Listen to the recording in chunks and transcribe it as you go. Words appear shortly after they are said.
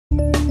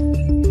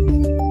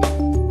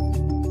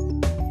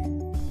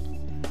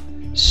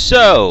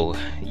So,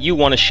 you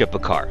want to ship a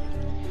car.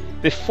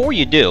 Before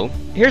you do,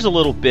 here's a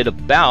little bit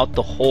about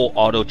the whole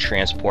auto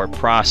transport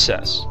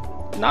process.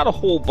 Not a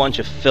whole bunch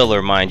of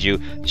filler, mind you,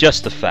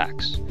 just the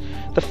facts.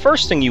 The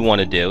first thing you want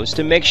to do is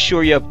to make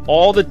sure you have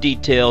all the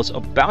details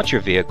about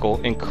your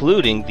vehicle,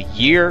 including the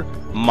year,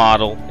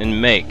 model,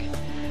 and make.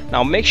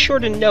 Now make sure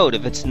to note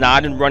if it's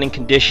not in running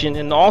condition,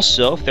 and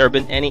also if there have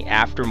been any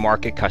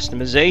aftermarket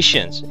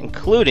customizations,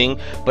 including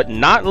but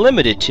not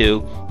limited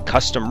to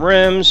custom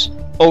rims,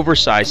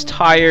 oversized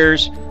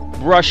tires,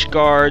 brush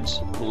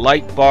guards,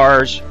 light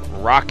bars,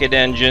 rocket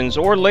engines,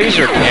 or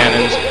laser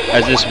cannons,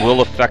 as this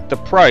will affect the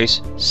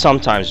price,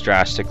 sometimes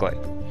drastically.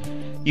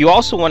 You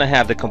also want to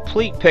have the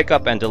complete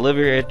pickup and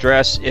delivery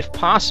address if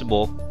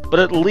possible, but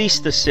at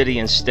least the city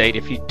and state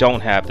if you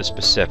don't have the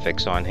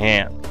specifics on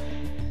hand.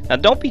 Now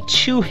don't be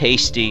too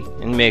hasty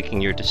in making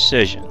your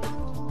decision.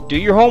 Do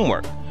your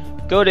homework.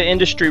 Go to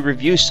industry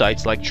review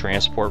sites like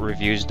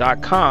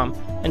transportreviews.com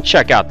and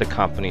check out the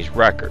company's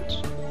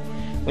records.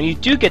 When you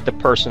do get the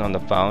person on the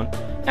phone,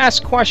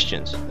 ask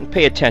questions and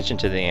pay attention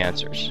to the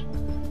answers.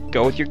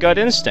 Go with your gut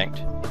instinct.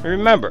 And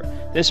remember,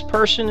 this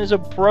person is a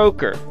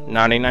broker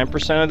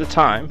 99% of the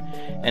time,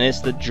 and it's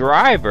the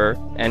driver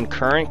and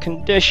current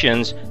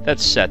conditions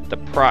that set the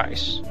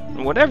price.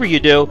 And whatever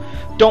you do,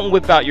 don't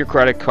whip out your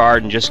credit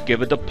card and just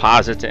give a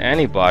deposit to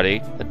anybody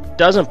that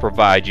doesn't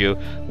provide you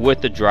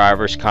with the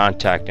driver's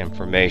contact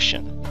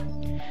information.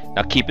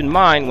 Now keep in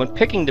mind, when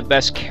picking the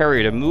best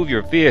carrier to move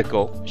your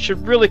vehicle, it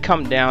should really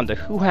come down to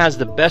who has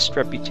the best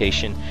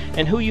reputation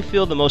and who you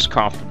feel the most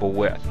comfortable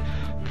with.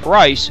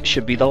 Price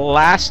should be the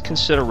last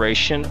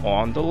consideration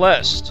on the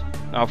list.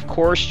 Now of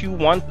course you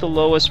want the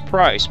lowest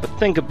price, but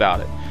think about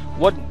it.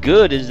 What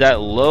good is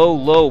that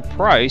low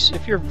price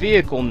if your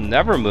vehicle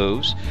never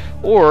moves,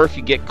 or if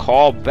you get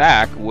called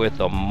back with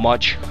a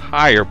much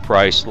higher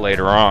price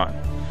later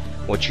on?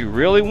 What you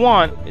really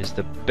want is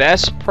the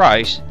best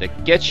price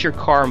that gets your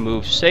car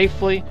moved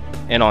safely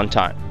and on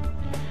time.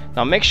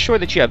 Now make sure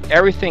that you have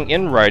everything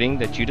in writing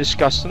that you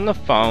discussed on the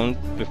phone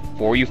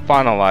before you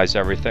finalize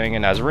everything,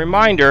 and as a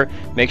reminder,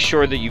 make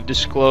sure that you've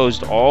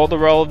disclosed all the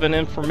relevant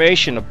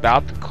information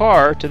about the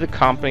car to the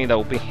company that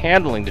will be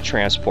handling the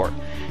transport.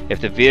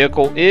 If the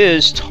vehicle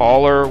is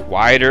taller,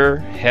 wider,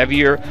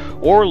 heavier,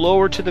 or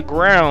lower to the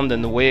ground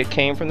than the way it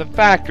came from the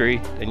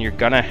factory, then you're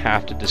gonna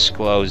have to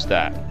disclose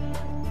that.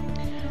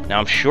 Now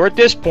I'm sure at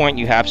this point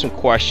you have some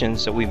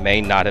questions that we may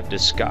not have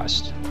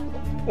discussed,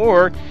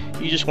 or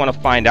you just want to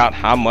find out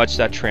how much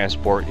that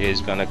transport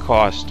is going to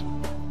cost.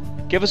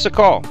 Give us a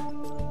call,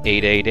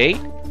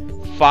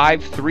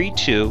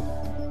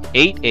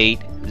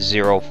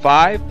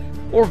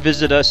 888-532-8805, or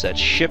visit us at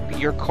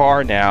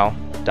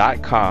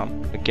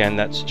shipyourcarnow.com. Again,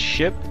 that's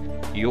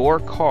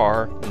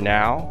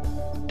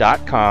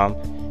shipyourcarnow.com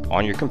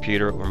on your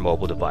computer or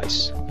mobile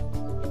device.